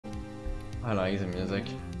I like the music.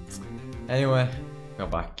 Anyway, we're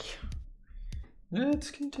back. Let's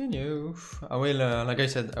continue. I will, like I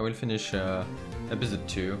said, I will finish episode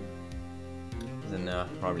 2. Then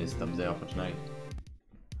probably stop there for tonight.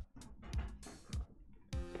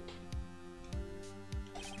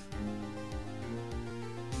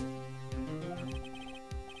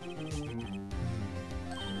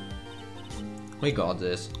 We got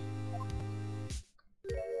this.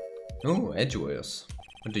 Oh, Edgewares.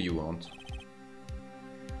 What do you want?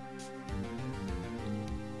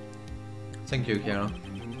 Thank you, Kara.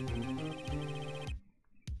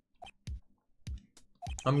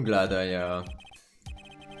 I'm glad I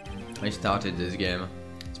started this game.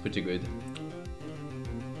 It's pretty good.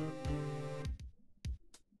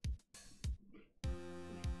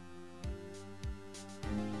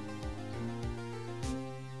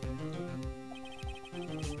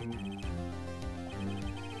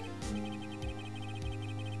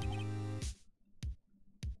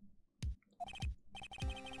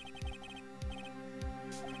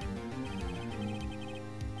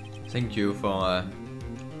 Thank you for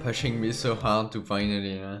pushing me so hard to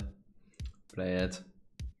finally play it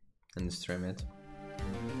and stream it.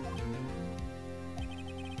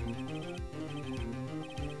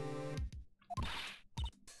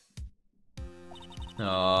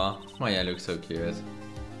 Oh, Maya looks so cute.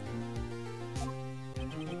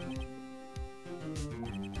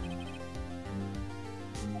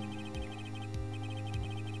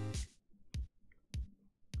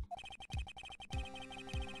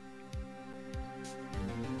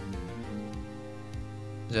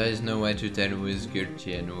 There is no way to tell who is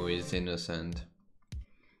guilty and who is innocent.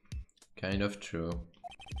 Kind of true.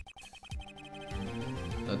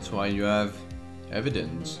 That's why you have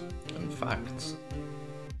evidence and facts.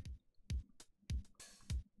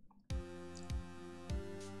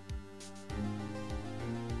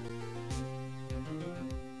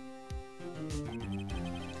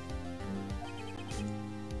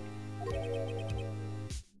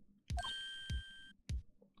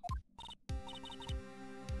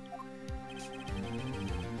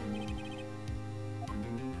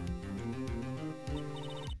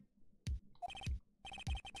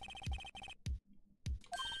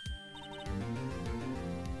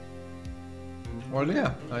 Well,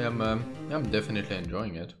 yeah, I'm definitely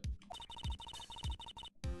enjoying it.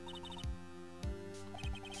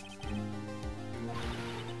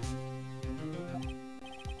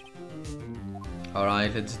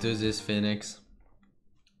 Alright, let's do this, Phoenix.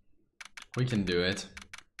 We can do it.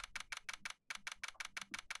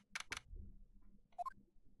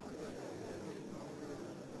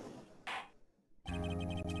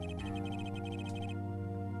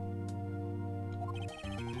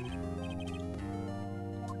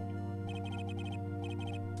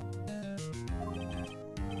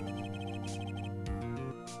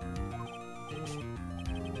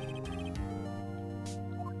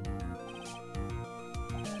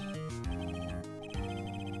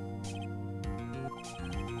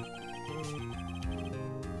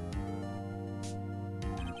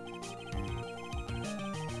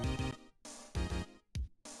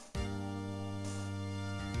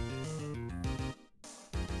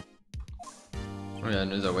 Oh yeah,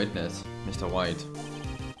 another witness, Mr. White.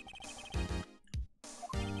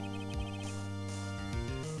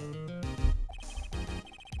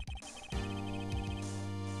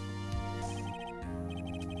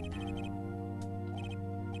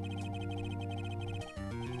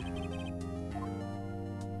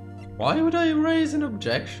 Why would I raise an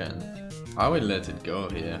objection? I will let it go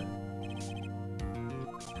here.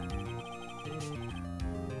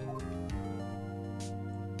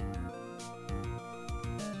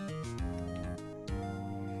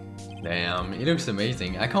 Damn, it looks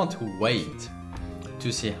amazing. I can't wait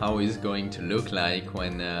to see how he's going to look like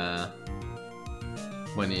when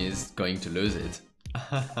he's going to lose it.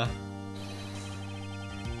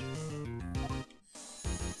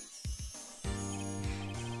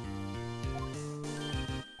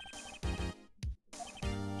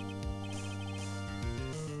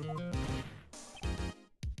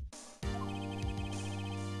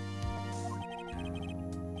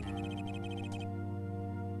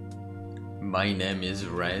 My name is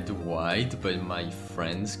Red White, but my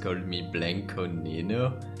friends call me Blanco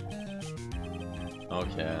Nino.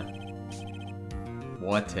 Okay.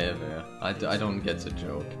 Whatever. I don't get the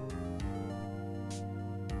joke.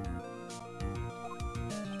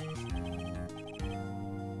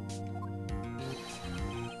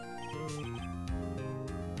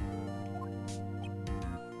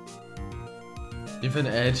 Even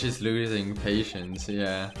Edge is losing patience,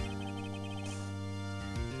 yeah.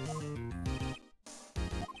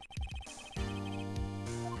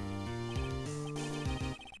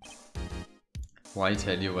 Why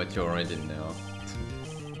tell you what you already know?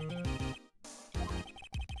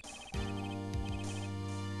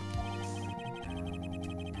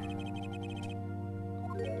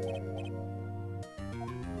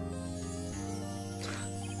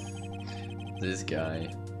 This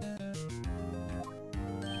guy.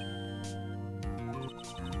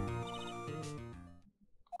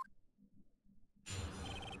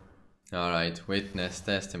 Alright, witness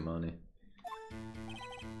testimony.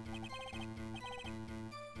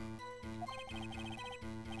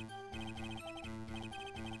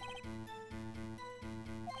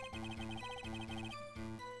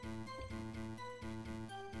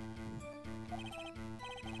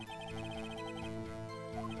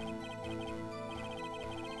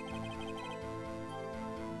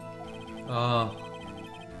 Oh.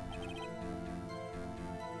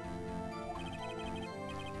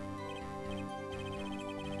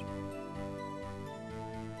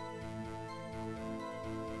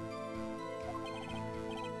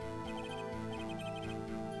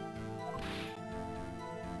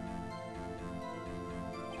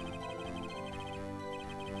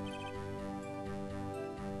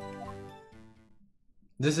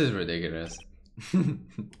 This is ridiculous.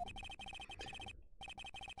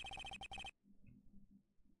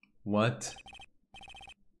 What?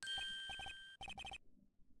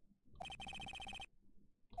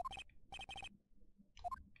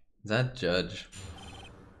 That judge.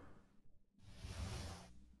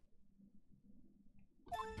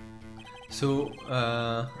 So,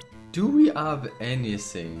 do we have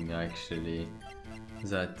anything actually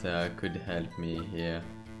that could help me here?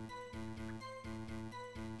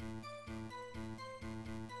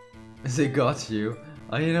 They got you.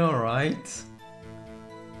 I know, right?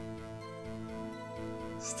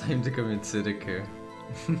 It's time to commit Sudoku.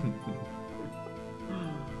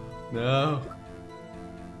 No.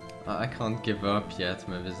 I can't give up yet,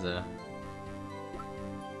 Mavisa.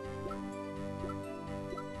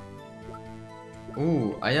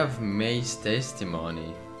 Ooh, I have May's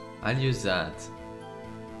testimony. I'll use that.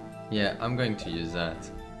 Yeah, I'm going to use that.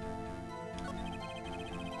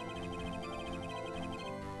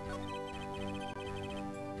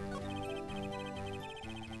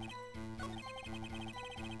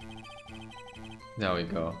 There we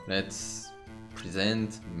go. Let's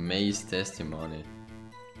present May's testimony.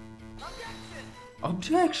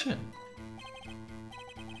 Objection!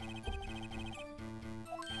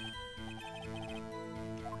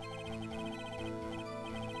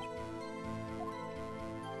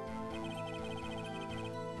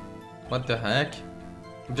 What the heck?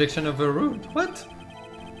 Objection overruled. What?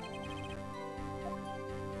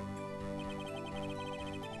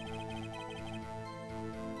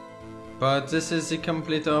 But this is the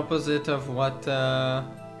complete opposite of what the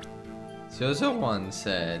other one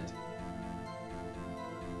said.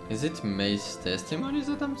 Is it May's testimony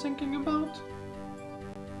that I'm thinking about?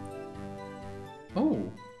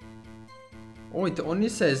 Oh. Oh, it only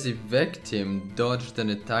says the victim dodged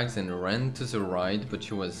an attack and ran to the right, but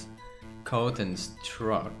she was caught and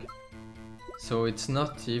struck. So it's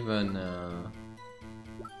not even...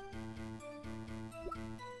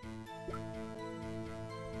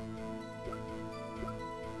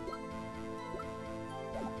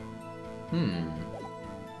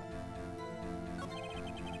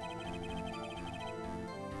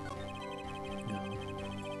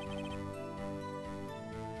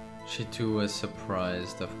 She too was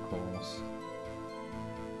surprised, of course.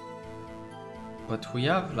 But we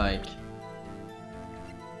have like...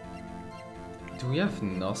 Do we have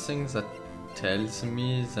nothing that tells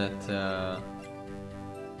me that... that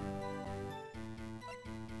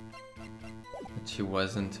she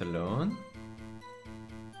wasn't alone?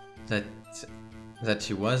 That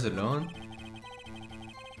she was alone?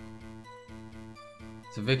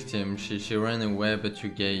 The victim, she ran away but you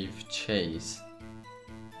gave chase.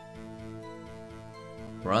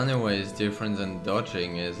 Runaway is different than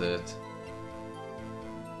dodging, is it?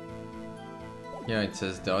 Yeah, it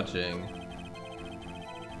says dodging.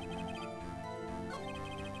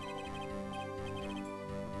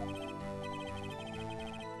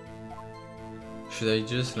 Should I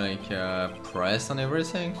just like press on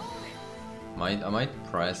everything? I might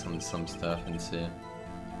press on some stuff and see.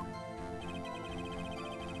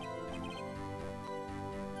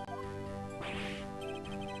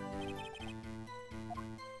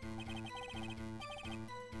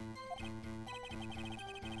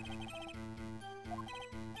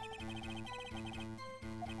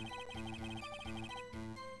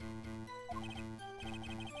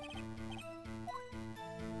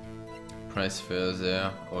 Press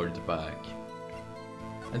further, hold back.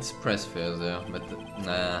 Let's press further, but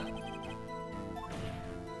nah.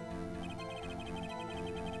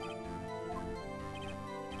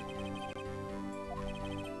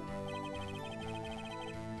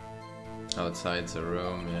 Outside the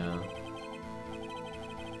room, yeah.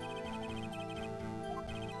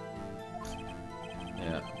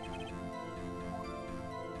 Yeah.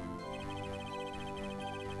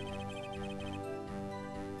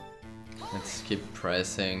 Let's keep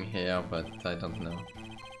pressing here, but I don't know.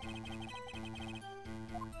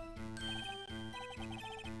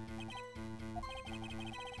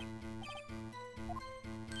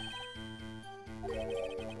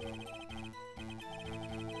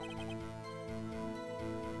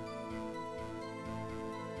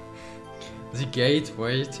 The gate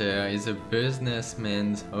waiter is a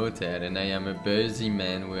businessman's hotel and I am a busy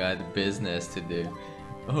man who had business to do.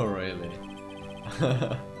 Oh really?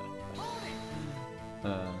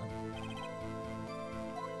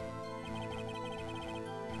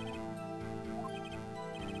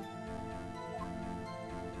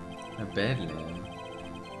 A bedlam.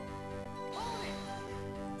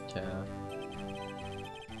 Yeah.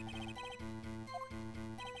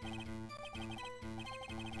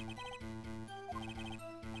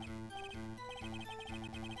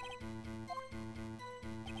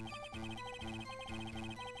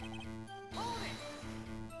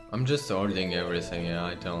 I'm just holding everything, yeah,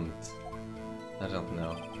 I don't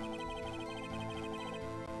know.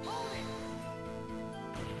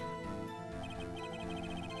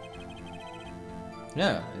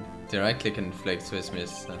 Yeah, it directly conflicts with me,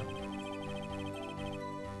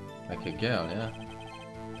 like a girl, yeah.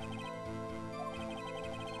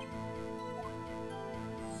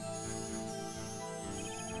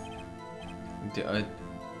 The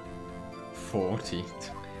 40.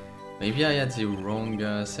 Maybe I had the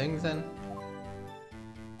wrong thing then?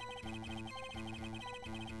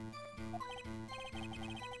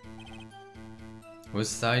 Whose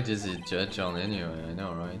side is the judge on anyway? I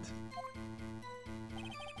know, right?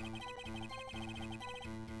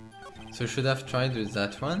 So should I have tried with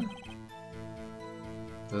that one?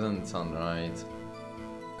 Doesn't sound right.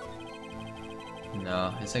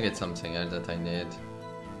 No, I think it's something else that I need.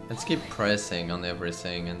 Let's keep pressing on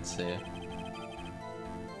everything and see.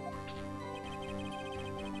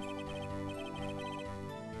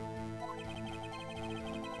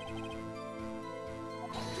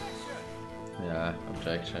 Yeah,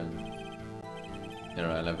 objection.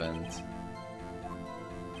 Irrelevant.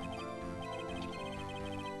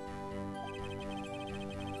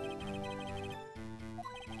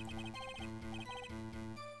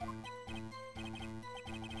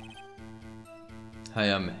 I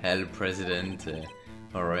am Hell President.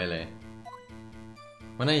 Oh really?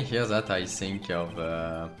 When I hear that I think of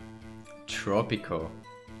Tropico.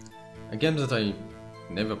 A game that I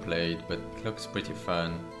never played but looks pretty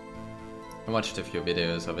fun. I watched a few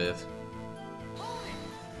videos of it.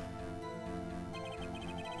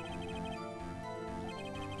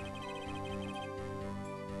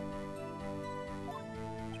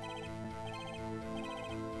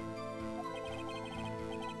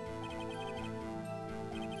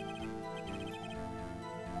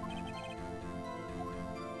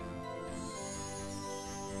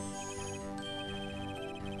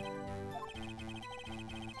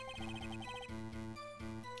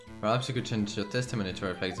 Perhaps you could change your testimony to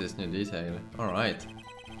reflect this new detail. Alright.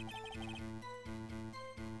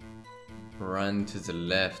 Ran to the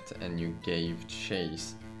left and you gave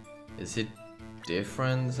chase. Is it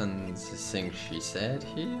different than the thing she said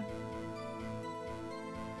here?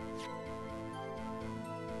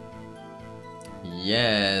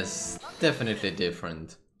 Yes, definitely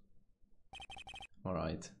different.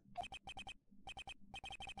 Alright.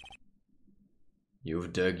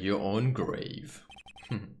 You've dug your own grave.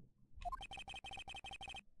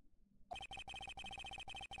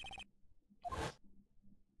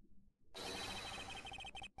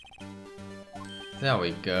 There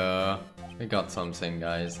we go. We got something,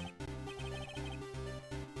 guys.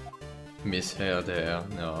 Misheard there,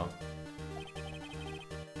 no.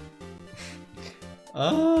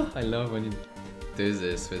 Ah, I love when you do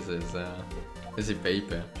this with the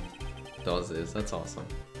paper. Does this, that's awesome.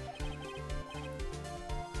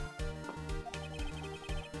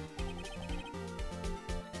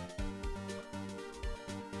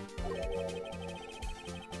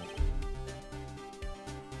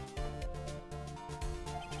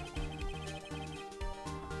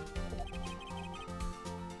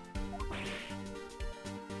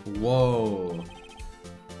 Whoa,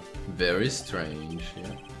 very strange,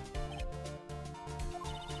 yeah.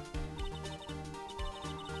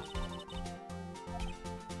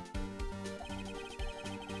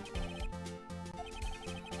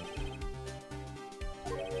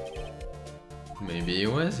 Maybe he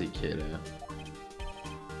was a killer.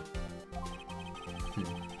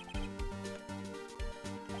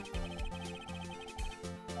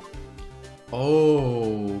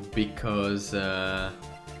 Oh, because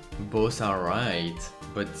both are right,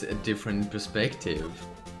 but a different perspective.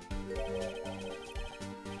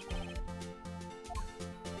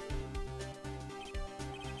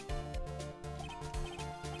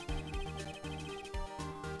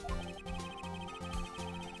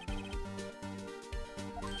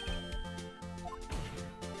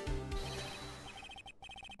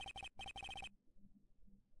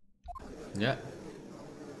 Yeah.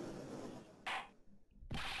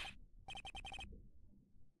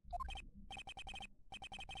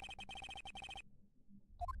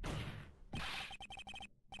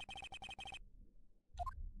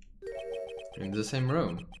 In the same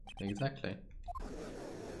room, exactly.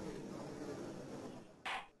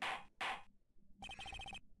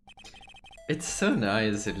 It's so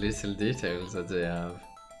nice, the little details that they have.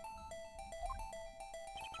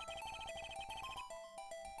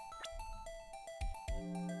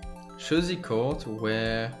 Shows the court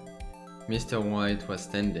where Mr. White was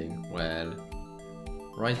standing. Well,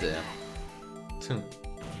 right there.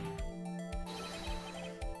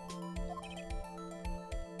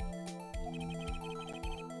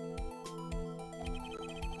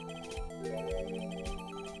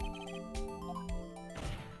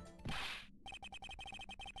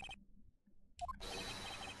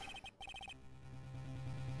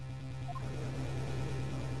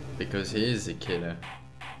 Because he is the killer.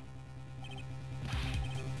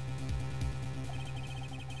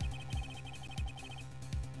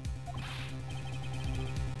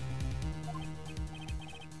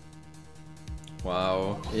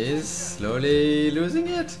 Wow, he's slowly losing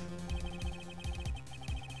it.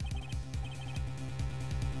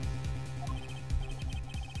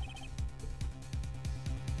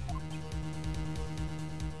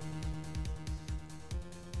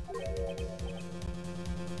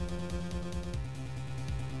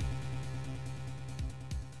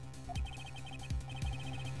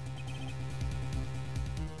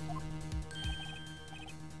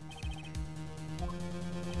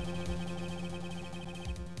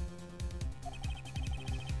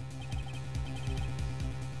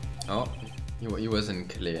 Oh, he wasn't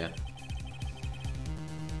clear.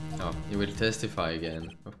 Oh, he will testify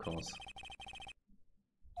again, of course.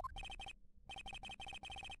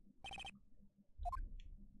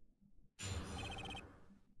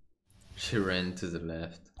 She ran to the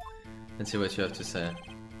left. Let's see what you have to say.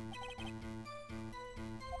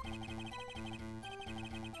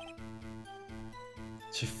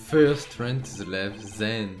 She first ran to the left,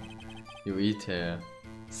 then you eat her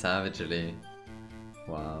savagely.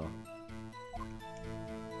 Wow.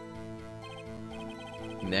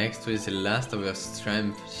 Next, with the last of her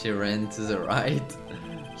strength, she ran to the right.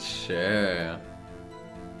 Sure.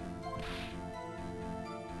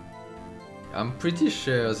 I'm pretty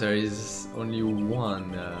sure there is only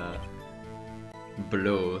one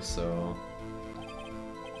blow, so...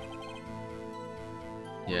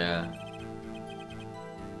 yeah.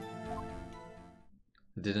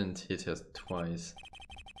 I didn't hit her twice.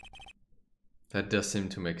 That does seem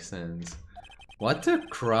to make sense. What a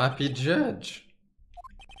crappy judge!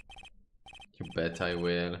 You bet I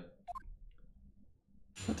will.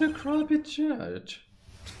 What a crappy judge!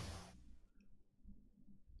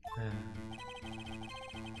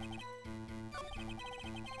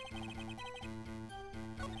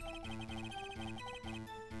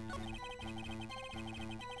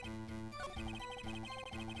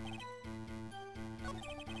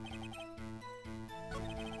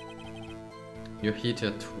 You hit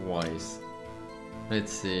her twice.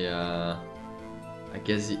 Let's see, I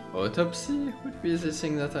guess the autopsy would be the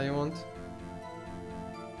thing that I want.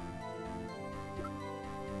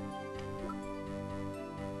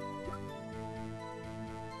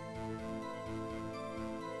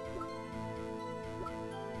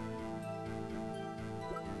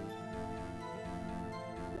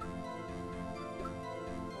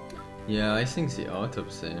 Yeah, I think the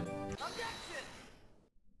autopsy.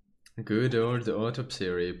 Good old autopsy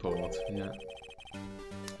report, yeah.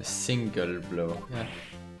 A single blow,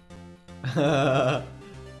 yeah.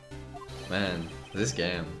 Man, this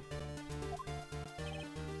game.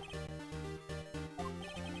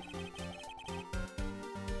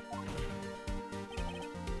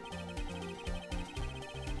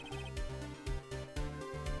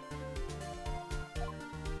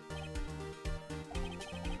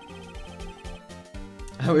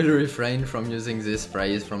 I will refrain from using this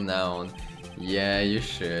phrase from now on. Yeah, you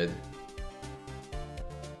should.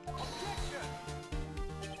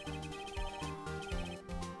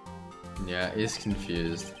 Yeah, he's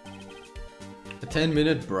confused. A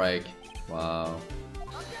 10-minute break. Wow.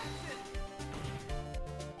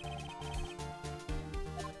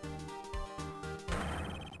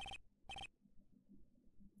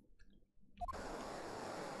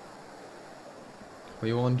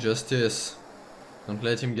 We want justice. Don't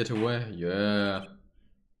let him get away. Yeah.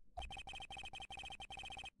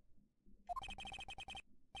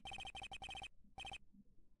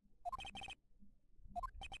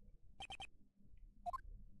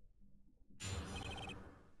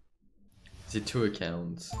 The 2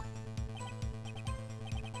 accounts.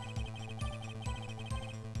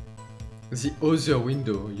 The other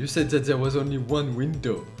window. You said that there was only one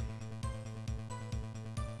window.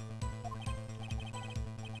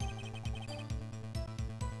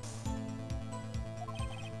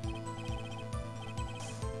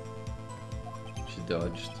 She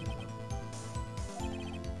dodged.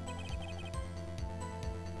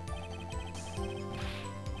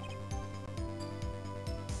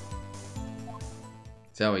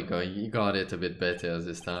 There we go, you got it a bit better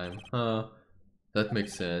this time. Huh, that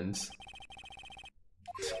makes sense.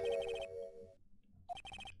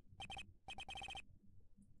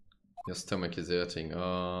 Your stomach is hurting.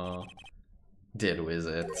 Oh, deal with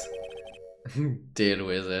it. Deal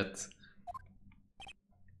with it.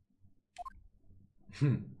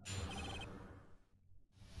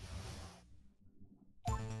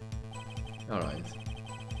 Alright.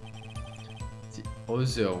 The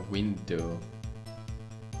other window.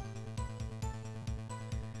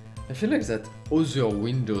 I feel like that other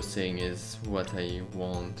window thing is what I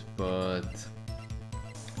want, but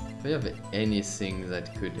do I have anything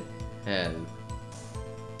that could help?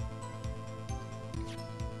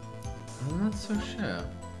 I'm not so sure.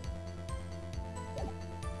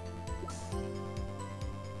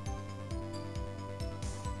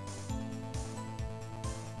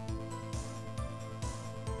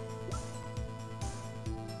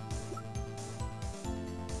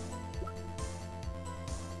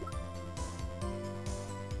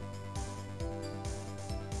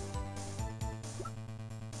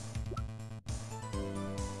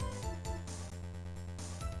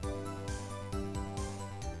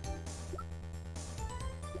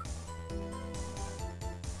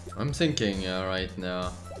 I'm thinking right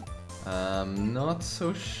now. I'm not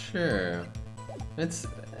so sure. Let's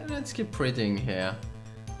keep reading here.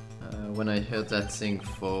 When I heard that thing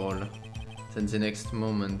fall, then the next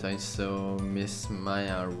moment I saw Miss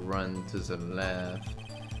Maya run to the left.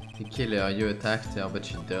 The killer, you attacked her, but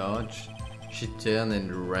she dodged. She turned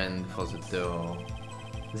and ran for the door.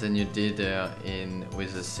 Then you did her in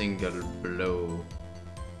with a single blow.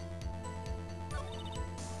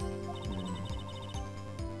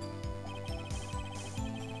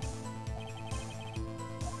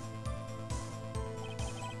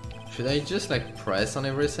 Should I just like press on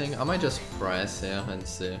everything? I might just press here and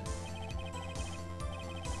see.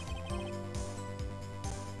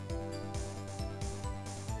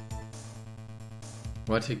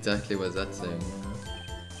 What exactly was that thing?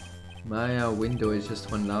 My window is just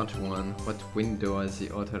one large one. What window has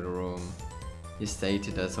the other room? He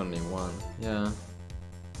stated there's only one. Yeah.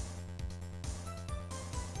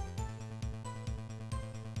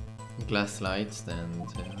 Glass light stand,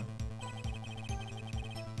 yeah.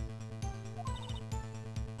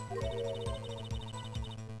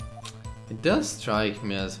 It does strike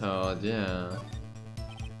me as hard, yeah.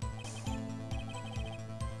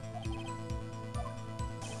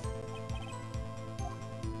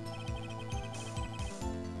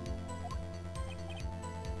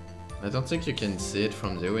 I don't think you can see it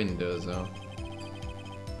from the window though.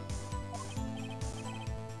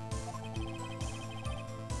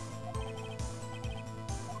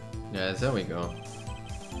 Yeah, there we go.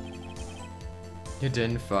 You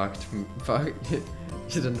didn't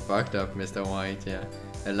you didn't fucked up, Mr. White, yeah.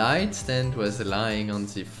 A light stand was lying on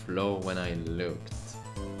the floor when I looked.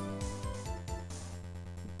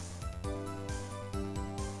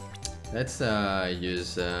 Let's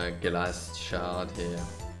use a glass shard here.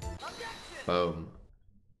 Boom.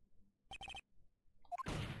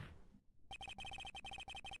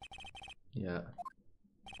 Yeah.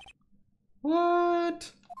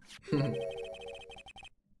 What?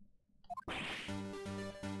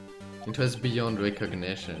 It was beyond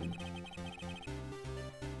recognition.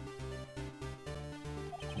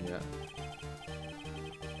 Yeah.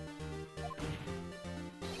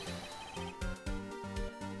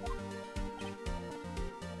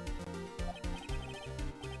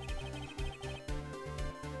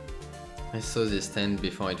 I saw this tent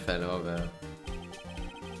before it fell over.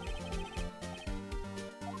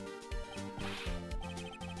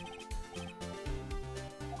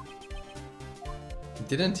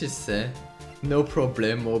 Didn't he say, no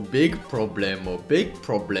problemo, big problemo,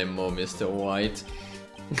 Mr. White?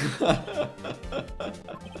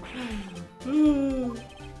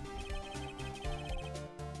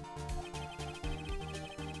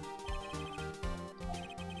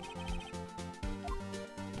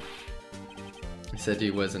 said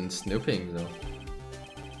he wasn't snooping though.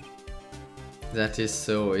 That is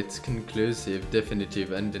so, it's conclusive,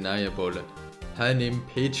 definitive, undeniable,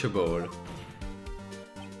 unimpeachable.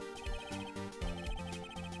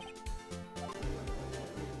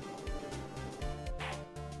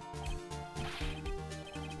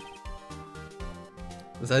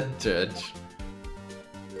 That judge.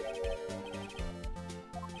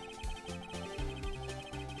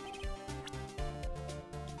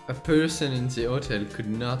 A person in the hotel could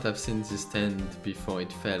not have seen the stand before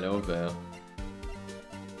it fell over.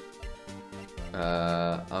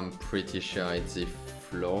 I'm pretty sure it's the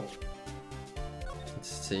floor. Let's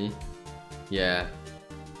see. Yeah.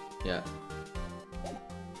 Yeah.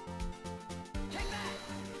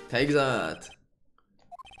 Take that!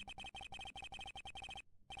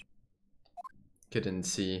 Couldn't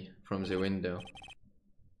see from the window.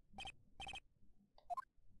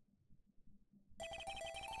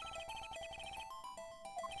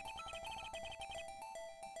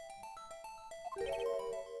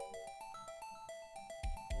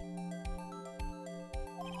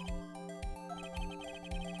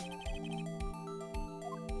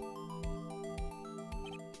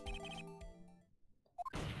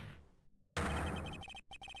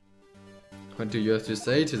 What do you have to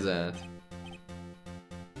say to that?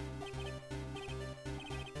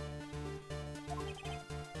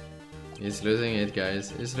 He's losing it,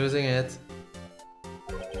 guys. He's losing it.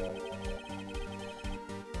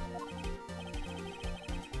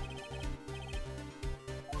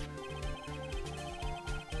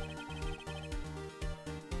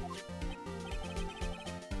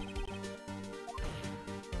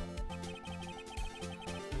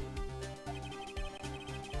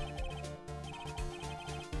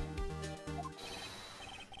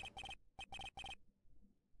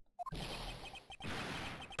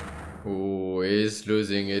 Oh, he's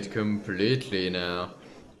losing it completely now.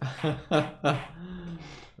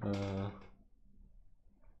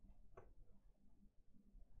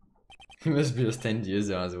 He must be a stand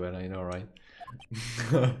user as well, I know, right?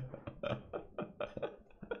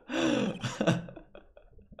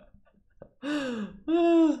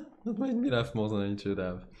 That made me laugh more than I should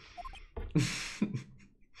have.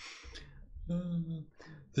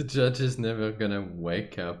 The judge is never gonna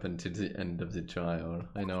wake up until the end of the trial.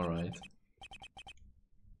 I know, right?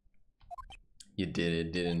 You did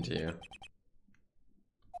it, didn't you?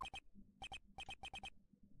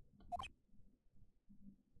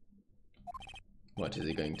 What is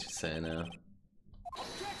he going to say now?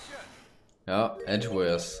 Oh,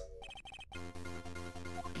 Edgeworth.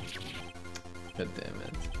 God damn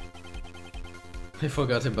it. I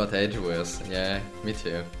forgot about Edgeworth. Yeah, me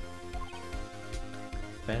too.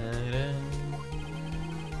 I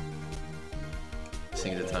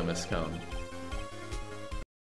think the time has come.